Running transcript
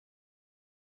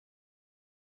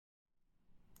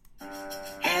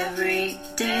Every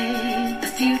day, the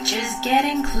future's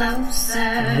getting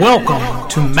closer. Welcome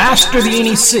to Master the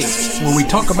NEC, where we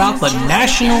talk about the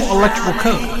National Electrical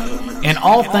Code and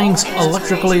all things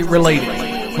electrically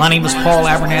related. My name is Paul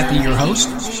Abernathy, your host,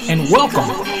 and welcome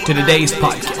to today's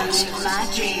podcast.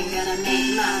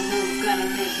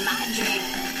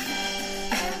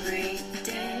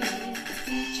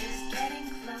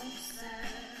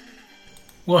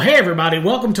 Well, hey everybody,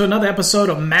 welcome to another episode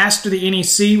of Master the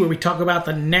NEC, where we talk about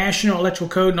the National Electrical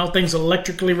Code and all things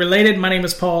electrically related. My name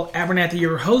is Paul Abernathy,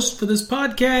 your host for this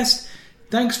podcast.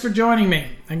 Thanks for joining me.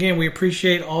 Again, we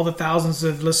appreciate all the thousands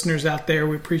of listeners out there.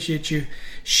 We appreciate you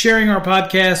sharing our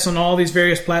podcasts on all these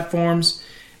various platforms.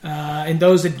 And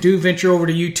those that do venture over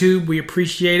to YouTube, we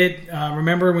appreciate it.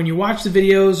 Remember, when you watch the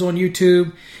videos on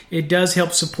YouTube, it does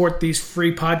help support these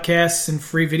free podcasts and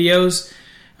free videos.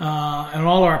 On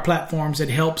all our platforms, it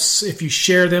helps if you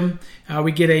share them.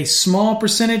 We get a small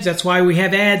percentage. That's why we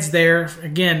have ads there.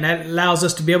 Again, that allows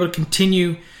us to be able to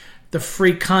continue the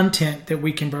free content that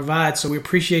we can provide. So we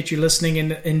appreciate you listening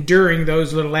and enduring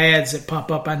those little ads that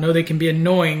pop up. I know they can be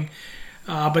annoying,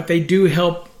 but they do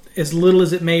help, as little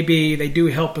as it may be. They do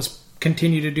help us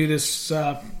continue to do this,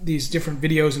 these different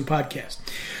videos and podcasts.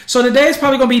 So today is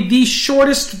probably going to be the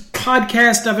shortest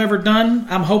podcast I've ever done.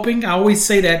 I'm hoping. I always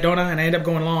say that, don't I? And I end up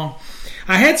going long.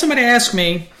 I had somebody ask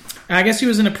me, I guess he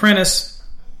was an apprentice,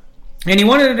 and he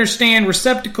wanted to understand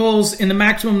receptacles and the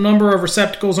maximum number of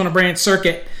receptacles on a branch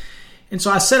circuit. And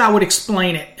so I said I would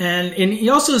explain it. And he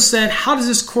also said, how does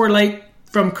this correlate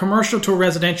from commercial to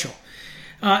residential?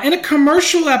 In a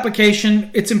commercial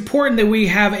application, it's important that we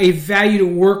have a value to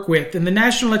work with. And the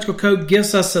National Electrical Code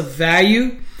gives us a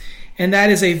value, and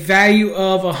that is a value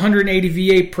of 180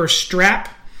 VA per strap.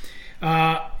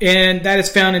 And that is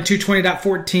found in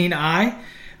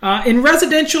 220.14i. In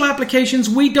residential applications,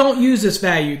 we don't use this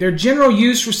value. They're general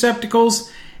use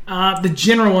receptacles, the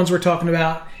general ones we're talking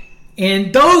about.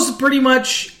 And those pretty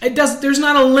much, there's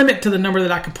not a limit to the number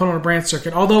that I can put on a branch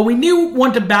circuit. Although we do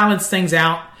want to balance things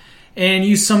out and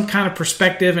use some kind of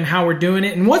perspective in how we're doing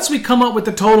it. And once we come up with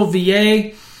the total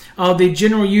VA of the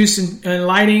general use and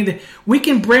lighting, we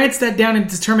can branch that down and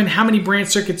determine how many branch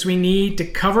circuits we need to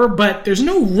cover. But there's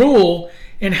no rule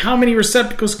in how many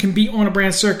receptacles can be on a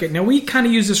branch circuit. Now, we kind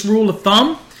of use this rule of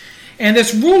thumb. And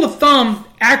this rule of thumb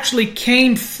actually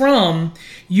came from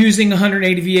using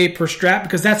 180 VA per strap,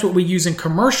 because that's what we use in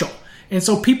commercial. And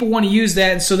so people want to use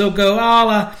that. And so they'll go,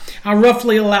 I'll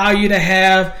roughly allow you to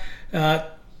have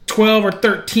 12 or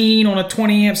 13 on a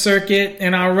 20 amp circuit,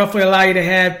 and I'll roughly allow you to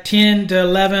have 10 to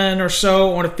 11 or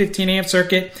so on a 15 amp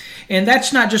circuit. And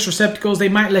that's not just receptacles. They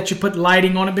might let you put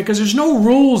lighting on it because there's no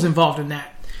rules involved in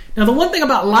that. Now, the one thing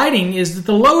about lighting is that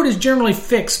the load is generally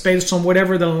fixed based on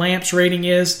whatever the lamp's rating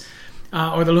is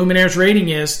or the luminaire's rating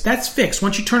is. That's fixed.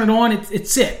 Once you turn it on,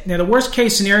 it's it. Now, the worst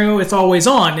case scenario, it's always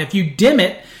on. If you dim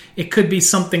it, it could be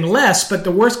something less, but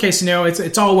the worst case scenario,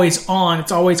 it's always on.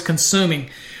 It's always consuming.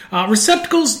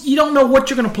 Receptacles, you don't know what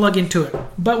you're going to plug into it.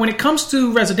 But when it comes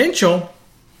to residential,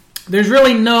 there's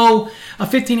really a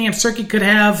 15 amp circuit could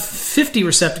have 50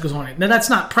 receptacles on it. Now, that's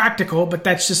not practical, but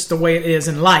that's just the way it is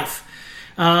in life.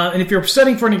 And if you're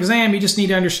studying for an exam, you just need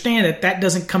to understand that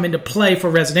doesn't come into play for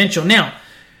residential. Now,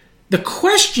 the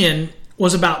question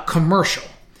was about commercial.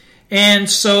 And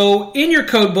so in your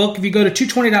code book, if you go to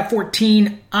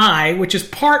 220.14i, which is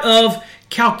part of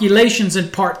calculations in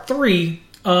part 3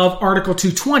 of Article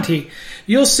 220,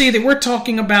 you'll see that we're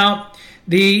talking about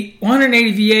the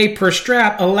 180 VA per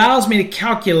strap allows me to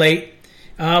calculate,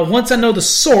 once I know the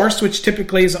source, which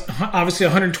typically is obviously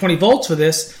 120 volts for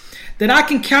this, that I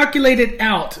can calculate it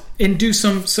out and do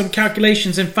some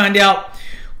calculations and find out,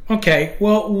 okay,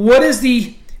 well, what is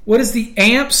the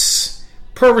amps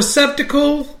per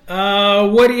receptacle?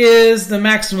 What is the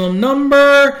maximum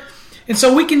number? And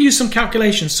so we can use some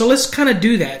calculations. So let's kind of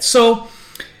do that. So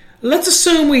let's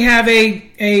assume we have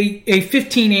a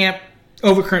 15 amp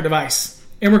overcurrent device,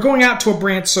 and we're going out to a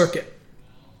branch circuit,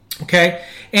 okay?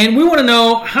 And we want to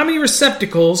know how many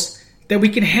receptacles that we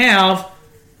can have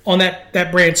on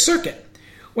that branch circuit.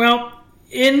 Well,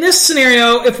 in this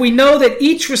scenario, if we know that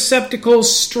each receptacle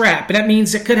strap, and that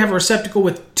means it could have a receptacle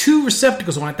with 2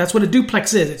 receptacles on it. That's what a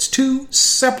duplex is. It's 2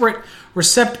 separate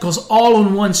receptacles all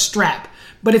on one strap.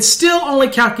 But it's still only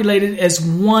calculated as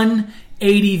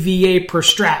 180 VA per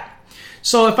strap.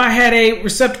 So if I had a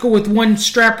receptacle with 1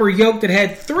 strap or yoke that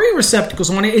had 3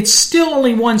 receptacles on it, it's still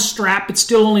only 1 strap. It's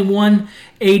still only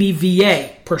 180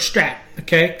 VA per strap.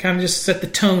 Okay, kind of just set the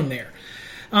tone there.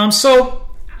 So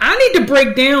I need to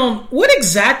break down what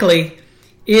exactly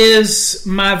is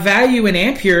my value in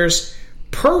amperes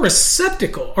per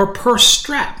receptacle or per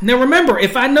strap. Now remember,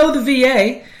 if I know the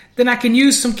VA, then I can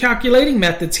use some calculating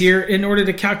methods here in order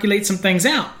to calculate some things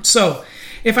out. So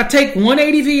if I take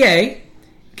 180 VA,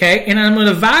 okay, and I'm going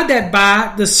to divide that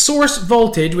by the source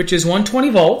voltage, which is 120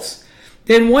 volts,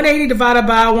 then 180 divided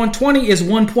by 120 is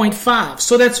 1.5.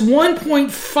 So that's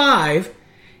 1.5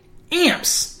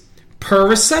 amps per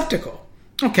receptacle.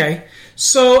 Okay,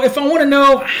 so if I want to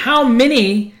know how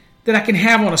many that I can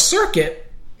have on a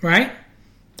circuit, right,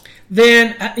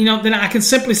 then I can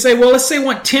simply say, well, let's say I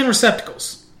want 10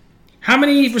 receptacles. How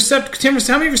many receptacles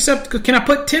can I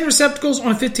put 10 receptacles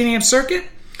on a 15 amp circuit?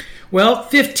 Well,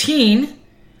 15,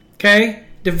 okay,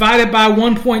 divided by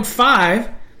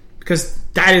 1.5, because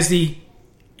that is the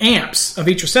amps of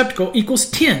each receptacle, equals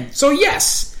 10. So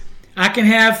yes, I can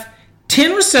have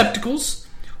 10 receptacles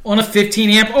on a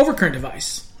 15 amp overcurrent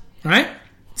device. All right?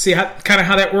 See how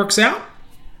that works out?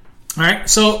 All right,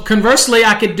 so conversely,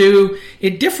 I could do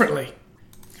it differently.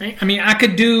 Okay? I mean, I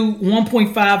could do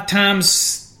 1.5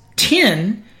 times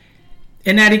 10,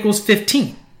 and that equals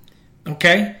 15.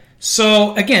 Okay?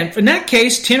 So again, in that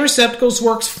case, 10 receptacles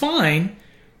works fine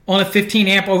on a 15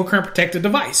 amp overcurrent protected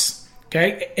device.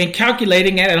 Okay? And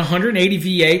calculating it at 180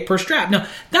 VA per strap. Now,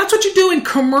 that's what you do in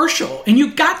commercial, and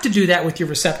you got to do that with your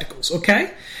receptacles.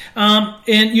 Okay?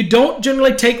 And you don't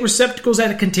generally take receptacles at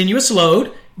a continuous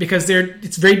load, because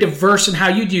it's very diverse in how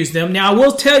you'd use them. Now, I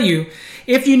will tell you,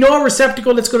 if you know a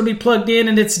receptacle that's going to be plugged in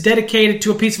and it's dedicated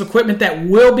to a piece of equipment that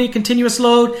will be continuous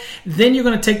load, then you're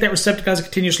going to take that receptacle as a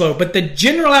continuous load. But the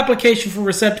general application for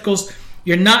receptacles,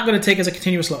 you're not going to take as a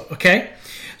continuous load, okay?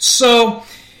 So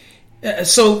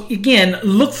again,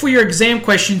 look for your exam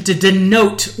question to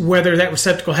denote whether that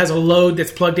receptacle has a load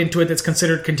that's plugged into it that's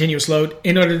considered continuous load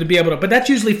in order to be able to, but that's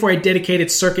usually for a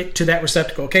dedicated circuit to that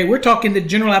receptacle, okay? We're talking the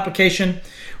general application,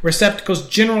 receptacles,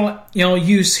 general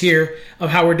use here of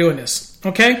how we're doing this,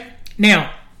 okay?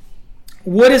 Now,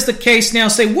 what is the case now?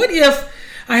 Say, what if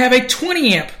I have a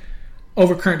 20 amp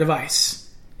overcurrent device?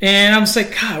 And I'm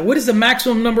saying, God, what is the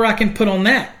maximum number I can put on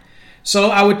that? So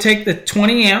I would take the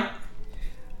 20 amp,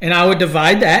 and I would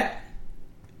divide that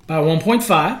by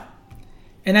 1.5,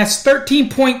 and that's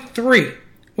 13.3.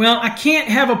 Well, I can't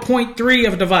have a 0.3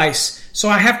 of a device, so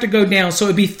I have to go down, so it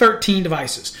would be 13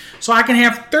 devices. So I can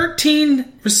have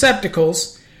 13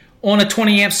 receptacles on a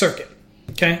 20 amp circuit,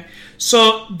 okay?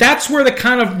 So that's where the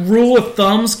kind of rule of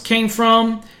thumbs came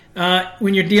from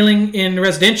when you're dealing in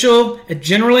residential.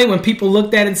 Generally, when people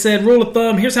looked at it and said, rule of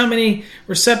thumb, here's how many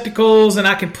receptacles and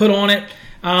I can put on it.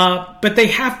 But they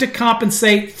have to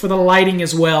compensate for the lighting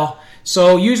as well.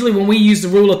 So usually when we use the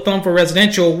rule of thumb for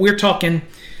residential, we're talking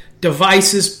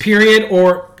devices, period,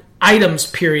 or items,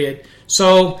 period.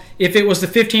 So if it was the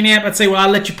 15 amp, I'd say, well, I'll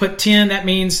let you put 10. That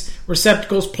means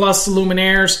receptacles plus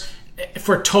luminaires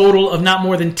for a total of not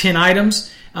more than 10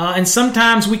 items. And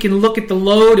sometimes we can look at the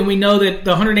load and we know that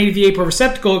the 180 VA per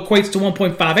receptacle equates to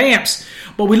 1.5 amps.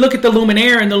 But we look at the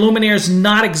luminaire and the luminaire is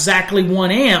not exactly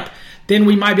 1 amp. Then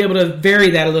we might be able to vary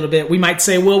that a little bit. We might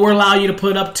say, well, we'll allow you to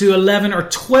put up to 11 or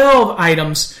 12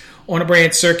 items on a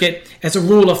branch circuit as a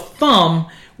rule of thumb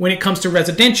when it comes to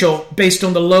residential based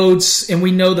on the loads, and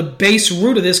we know the base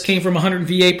root of this came from 100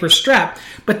 VA per strap.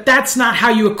 But that's not how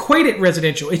you equate it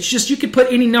residential. It's just you can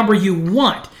put any number you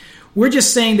want. We're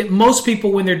just saying that most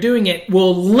people, when they're doing it,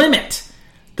 will limit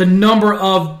the number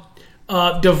of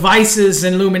devices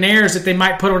and luminaires that they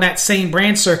might put on that same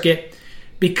branch circuit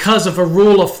because of a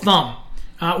rule of thumb.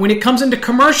 When it comes into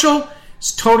commercial,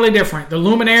 it's totally different. The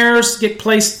luminaires get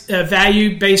placed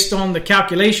value based on the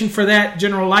calculation for that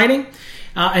general lighting.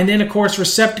 And then, of course,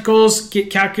 receptacles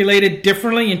get calculated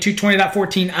differently in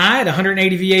 220.14i at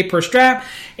 180 VA per strap.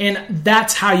 And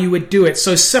that's how you would do it.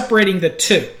 So separating the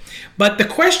two. But the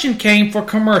question came for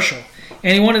commercial.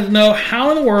 And he wanted to know, how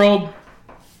in the world,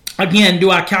 again, do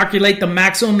I calculate the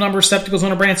maximum number of receptacles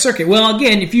on a branch circuit? Well,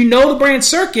 again, if you know the branch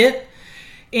circuit,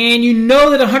 and you know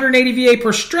that 180 VA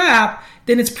per strap,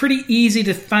 then it's pretty easy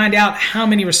to find out how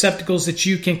many receptacles that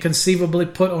you can conceivably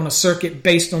put on a circuit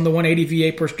based on the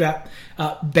 180 VA per strap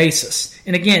basis.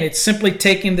 And again, it's simply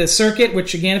taking the circuit,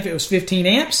 which again, if it was 15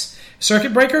 amps,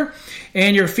 circuit breaker,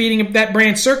 and you're feeding that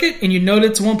branch circuit, and you know that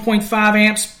it's 1.5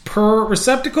 amps per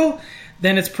receptacle,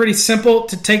 then it's pretty simple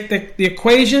to take the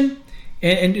equation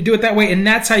and do it that way. And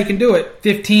that's how you can do it.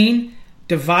 15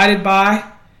 divided by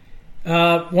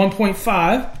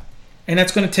 1.5, and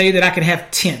that's going to tell you that I can have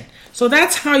 10. So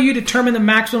that's how you determine the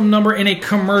maximum number in a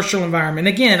commercial environment.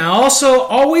 Again, I also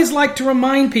always like to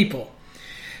remind people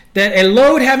that a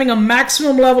load having a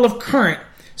maximum level of current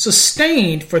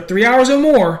sustained for 3 hours or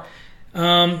more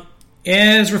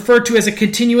is referred to as a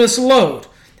continuous load.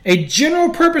 A general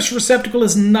purpose receptacle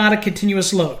is not a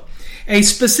continuous load. A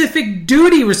specific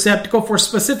duty receptacle for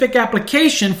specific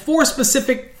application for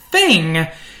specific thing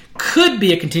could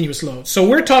be a continuous load. So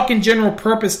we're talking general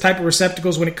purpose type of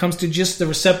receptacles when it comes to just the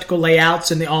receptacle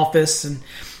layouts in the office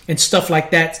and stuff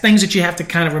like that. Things that you have to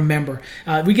kind of remember.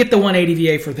 We get the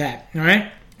 180 VA for that. All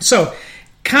right. So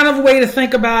kind of a way to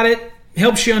think about it,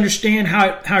 helps you understand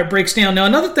how it breaks down. Now,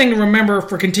 another thing to remember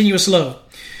for continuous load.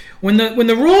 When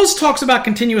the rules talks about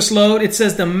continuous load, it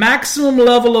says the maximum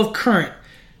level of current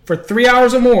for 3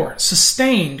 hours or more,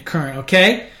 sustained current,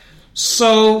 okay?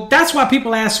 So that's why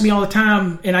people ask me all the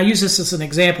time, and I use this as an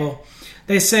example.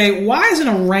 They say, why isn't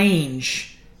a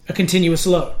range a continuous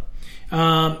load?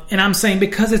 And I'm saying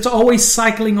because it's always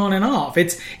cycling on and off.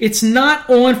 It's not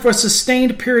on for a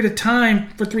sustained period of time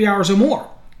for 3 hours or more.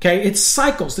 Okay, it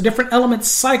cycles. The different elements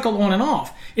cycle on and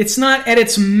off. It's not at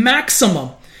its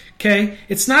maximum. Okay,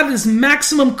 it's not at its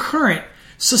maximum current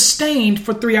sustained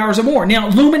for 3 hours or more. Now,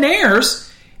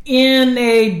 luminaires in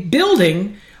a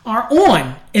building are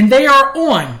on, and they are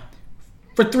on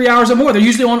for 3 hours or more. They're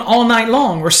usually on all night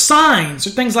long, or signs,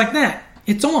 or things like that.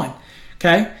 It's on.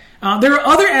 Okay. There are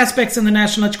other aspects in the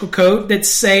National Electrical Code that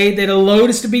say that a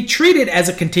load is to be treated as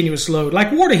a continuous load,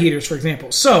 like water heaters, for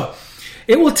example. So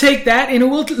it will take that and it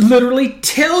will literally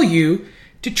tell you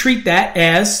to treat that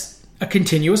as a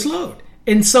continuous load.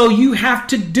 And so you have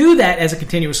to do that as a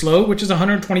continuous load, which is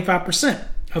 125%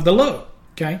 of the load.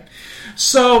 Okay.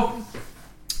 So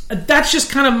that's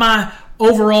just kind of my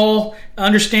overall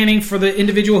understanding for the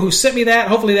individual who sent me that.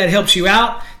 Hopefully that helps you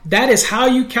out. That is how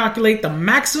you calculate the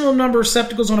maximum number of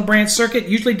receptacles on a branch circuit,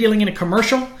 usually dealing in a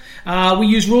commercial. We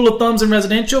use rule of thumbs in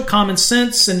residential, common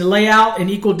sense and layout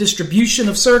and equal distribution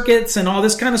of circuits and all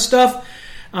this kind of stuff.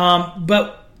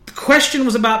 But the question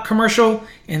was about commercial,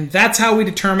 and that's how we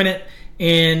determine it.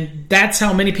 And that's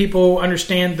how many people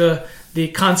understand the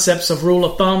concepts of rule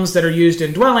of thumbs that are used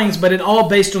in dwellings, but it all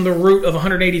based on the root of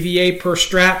 180 VA per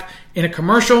strap in a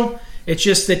commercial. It's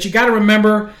just that you got to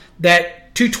remember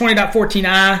that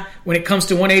 220.14i, when it comes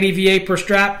to 180 VA per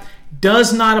strap,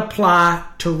 does not apply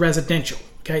to residential.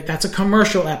 Okay, that's a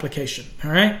commercial application.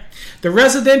 All right, the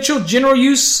residential general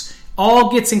use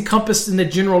all gets encompassed in the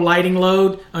general lighting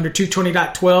load under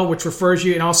 220.12, which refers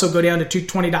you, and also go down to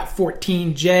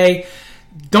 220.14J.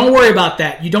 Don't worry about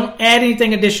that. You don't add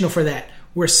anything additional for that.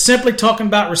 We're simply talking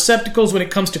about receptacles when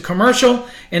it comes to commercial.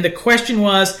 And the question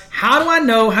was, how do I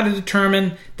know how to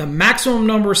determine the maximum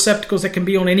number of receptacles that can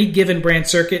be on any given branch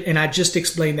circuit? And I just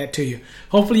explained that to you.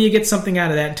 Hopefully you get something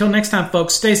out of that. Until next time,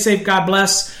 folks, stay safe. God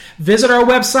bless. Visit our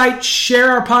website,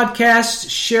 share our podcasts,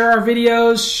 share our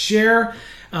videos, share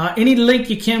any link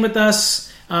you can with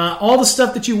us. All the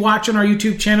stuff that you watch on our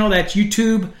YouTube channel, that's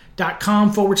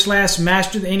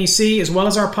youtube.com/Master the NEC, as well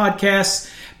as our podcasts.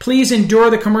 Please endure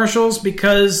the commercials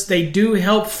because they do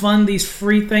help fund these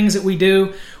free things that we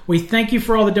do. We thank you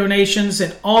for all the donations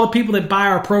and all the people that buy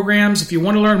our programs. If you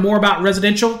want to learn more about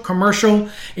residential, commercial,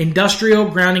 industrial,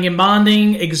 grounding and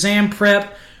bonding, exam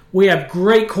prep, we have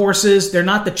great courses. They're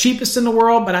not the cheapest in the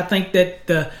world, but I think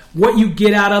that what you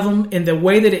get out of them and the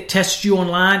way that it tests you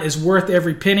online is worth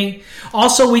every penny.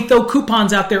 Also, we throw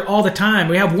coupons out there all the time.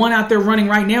 We have one out there running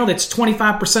right now that's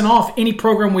 25% off any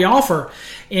program we offer,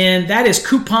 and that is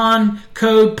coupon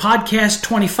code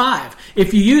podcast25.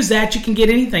 If you use that, you can get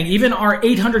anything, even our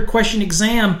 800 question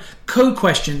exam code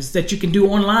questions that you can do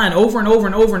online over and over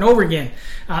and over and over again.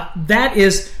 That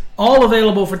is all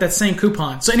available for that same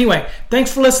coupon. So anyway,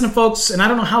 thanks for listening, folks. And I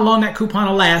don't know how long that coupon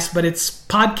will last, but it's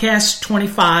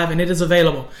podcast25 and it is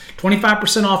available.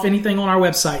 25% off anything on our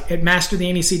website at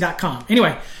masterthenec.com.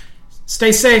 Anyway,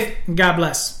 stay safe and God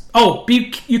bless. Oh,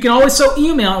 you can also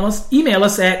email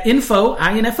us at info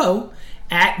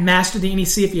at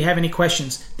masterthenec if you have any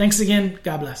questions. Thanks again.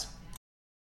 God bless.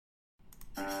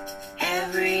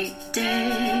 Every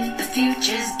day the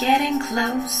future's getting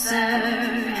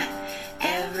closer.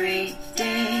 Every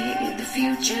day the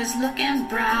future's looking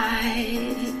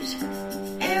bright.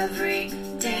 Every